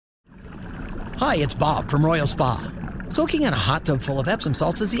Hi, it's Bob from Royal Spa. Soaking in a hot tub full of Epsom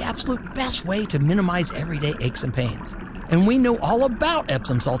salts is the absolute best way to minimize everyday aches and pains. And we know all about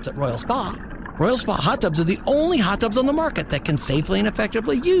Epsom salts at Royal Spa. Royal Spa hot tubs are the only hot tubs on the market that can safely and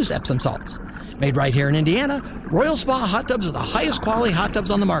effectively use Epsom salts. Made right here in Indiana, Royal Spa hot tubs are the highest quality hot tubs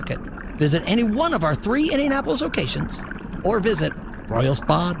on the market. Visit any one of our 3 Indianapolis locations or visit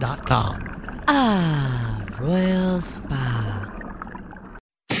royalspa.com. Ah, Royal Spa.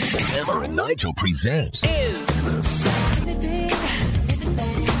 Hammer and Nigel presents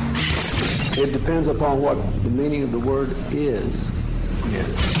It depends upon what the meaning of the word is.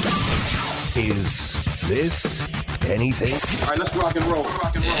 Is this anything? All right, let's rock and roll.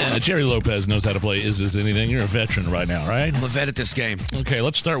 Yeah, Jerry Lopez knows how to play Is This Anything? You're a veteran right now, right? I'm a vet at this game. Okay,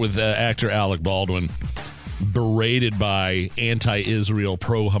 let's start with actor Alec Baldwin, berated by anti-Israel,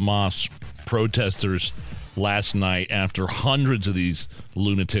 pro-Hamas protesters last night after hundreds of these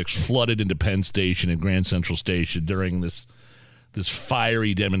lunatics flooded into Penn Station and Grand Central Station during this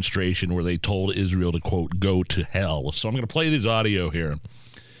fiery demonstration where they told Israel to, quote, go to hell. So I'm going to play this audio here.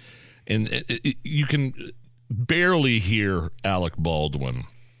 And you can barely hear Alec Baldwin.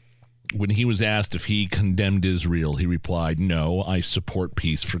 When he was asked if he condemned Israel, he replied, no, I support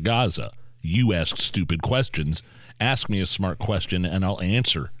peace for Gaza. You ask stupid questions. Ask me a smart question, and I'll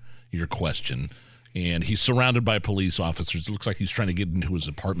answer your question. And he's surrounded by police officers. It looks like he's trying to get into his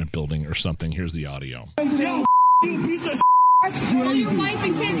apartment building or something. Here's the audio. Yo, piece of Tell your wife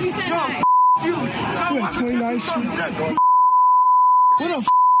and kids you said hi. Wait, 29th Street. What a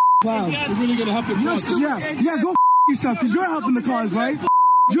clown. You're really going to help the cause. Yeah, go yourself, because you're helping the cause, right?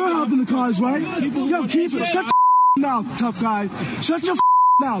 You're helping the cause, right? Yo, keep it. Shut your mouth, tough guy. Shut your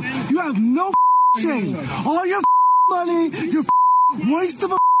mouth. You have no shame. All your money, your waste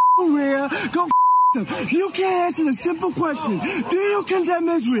of a career, go you can't answer the simple question. Do you condemn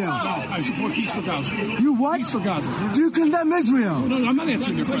Israel? No, I support peace for Gaza. You what? Peace for Gaza. Do you condemn Israel? No, I'm not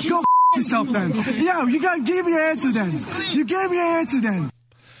answering your question. Go yourself then. Yeah, you got to give me your answer then. You gave me your answer then.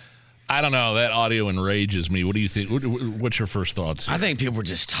 I don't know. That audio enrages me. What do you think? What's your first thoughts here? I think people are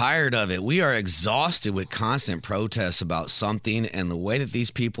just tired of it. We are exhausted with constant protests about something, and the way that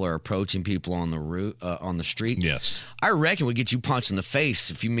these people are approaching people on the street. Yes. I reckon we get you punched in the face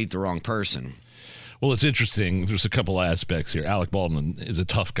if you meet the wrong person. Well, it's interesting. There's a couple aspects here. Alec Baldwin is a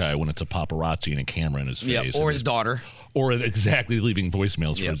tough guy when it's a paparazzi and a camera in his face. Yeah, or his daughter. Or exactly leaving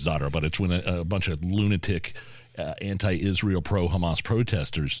voicemails for his daughter. But it's when a bunch of lunatic anti-Israel, pro-Hamas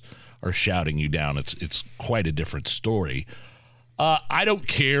protesters are shouting you down. It's quite a different story. I don't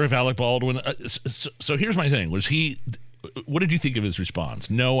care if Alec Baldwin... So here's my thing. What did you think of his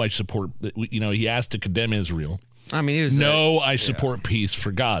response? No, I support... he asked to condemn Israel. I mean, I support peace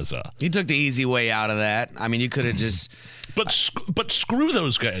for Gaza. He took the easy way out of that. I mean, you could have just... But screw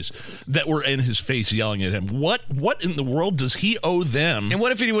those guys that were in his face yelling at him. What in the world does he owe them? And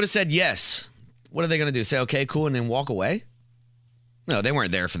what if he would have said yes? What are they going to do? Say, okay, cool, and then walk away? No, they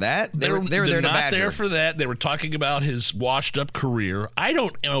weren't there for that. They were there to badger. Not there for that. They were talking about his washed-up career. I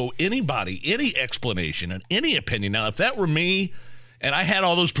don't owe anybody any explanation and any opinion. Now, if that were me and I had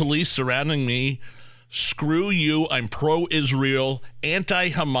all those police surrounding me... Screw you. I'm pro-Israel,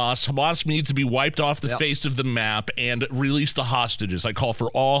 anti-Hamas. Hamas needs to be wiped off the face of the map and release the hostages. I call for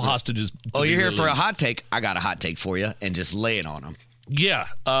all hostages. Oh, you're here for a hot take? I got a hot take for you, and just lay it on them. Yeah.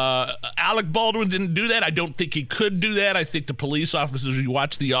 Alec Baldwin didn't do that. I don't think he could do that. I think the police officers, you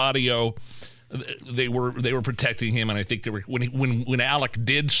watch the audio, they were protecting him, and I think they were when Alec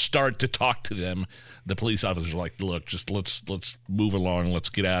did start to talk to them, the police officers were like, look, just let's move along. Let's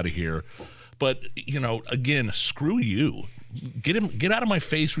get out of here. But, again, screw you. Get out of my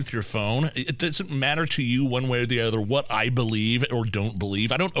face with your phone. It doesn't matter to you one way or the other what I believe or don't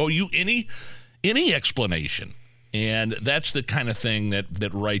believe. I don't owe you any explanation. And that's the kind of thing that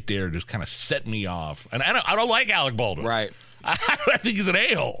right there just kind of set me off. And I don't like Alec Baldwin. Right. I think he's an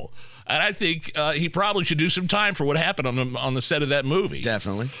a-hole. And I think he probably should do some time for what happened on the set of that movie.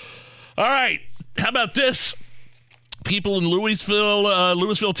 Definitely. All right. How about this? People in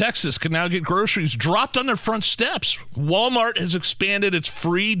Lewisville, Texas can now get groceries dropped on their front steps. Walmart has expanded its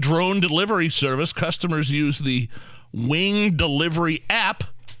free drone delivery service. Customers use the Wing Delivery app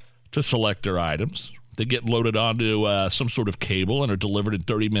to select their items. They get loaded onto some sort of cable and are delivered in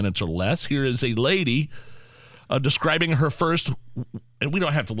 30 minutes or less. Here is a lady describing her first, and we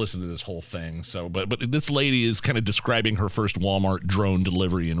don't have to listen to this whole thing, but this lady is kind of describing her first Walmart drone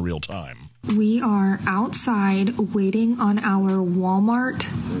delivery in real time. We are outside waiting on our Walmart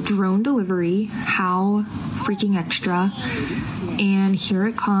drone delivery. How freaking extra. And here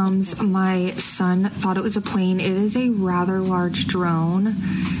it comes. My son thought it was a plane. It is a rather large drone.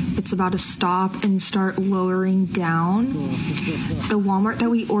 it's about to stop and start lowering down. The Walmart that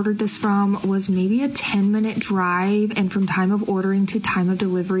we ordered this from was maybe a 10-minute drive, and from time of ordering to time of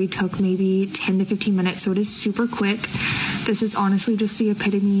delivery took maybe 10 to 15 minutes, so it is super quick. This is honestly just the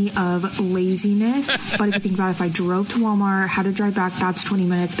epitome of laziness, but if you think about it, if I drove to Walmart, had to drive back, that's 20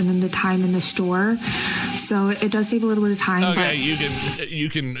 minutes, and then the time in the store. So it does save a little bit of time. Okay, you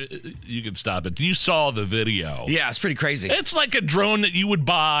can stop it. You saw the video. Yeah, it's pretty crazy. It's like a drone that you would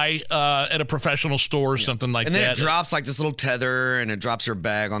buy at a professional store or something like that. And then it drops like this little tether, and it drops your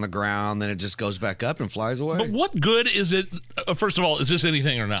bag on the ground, then it just goes back up and flies away. But what good is it? First of all, is this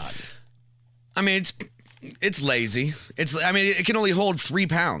anything or not? I mean, it's lazy. It can only hold 3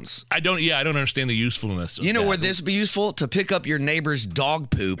 pounds. I don't understand the usefulness of You know that. where this would be useful? To pick up your neighbor's dog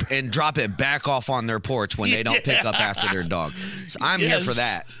poop and drop it back off on their porch when they don't pick up after their dog. So I'm here for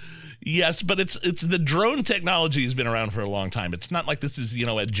that. Yes, but it's the drone technology has been around for a long time. It's not like this is,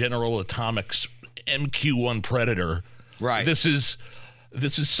 a General Atomics MQ-1 Predator. Right. This is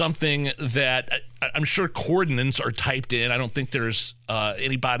something that I'm sure coordinates are typed in. I don't think there's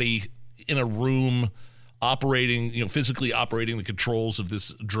anybody in a room physically operating the controls of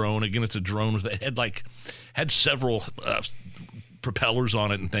this drone. Again, it's a drone that had several propellers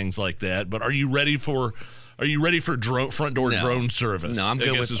on it and things like that. But are you ready for front door drone service? No, I'm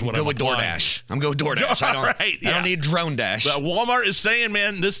good with DoorDash. I'm good with DoorDash. I don't need Drone Dash. But Walmart is saying,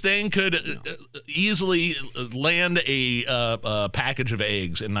 man, this thing could easily land a package of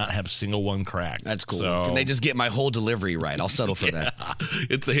eggs and not have a single one crack. That's cool. So, Can they just get my whole delivery right? I'll settle for that.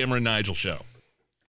 It's the Hammer and Nigel Show.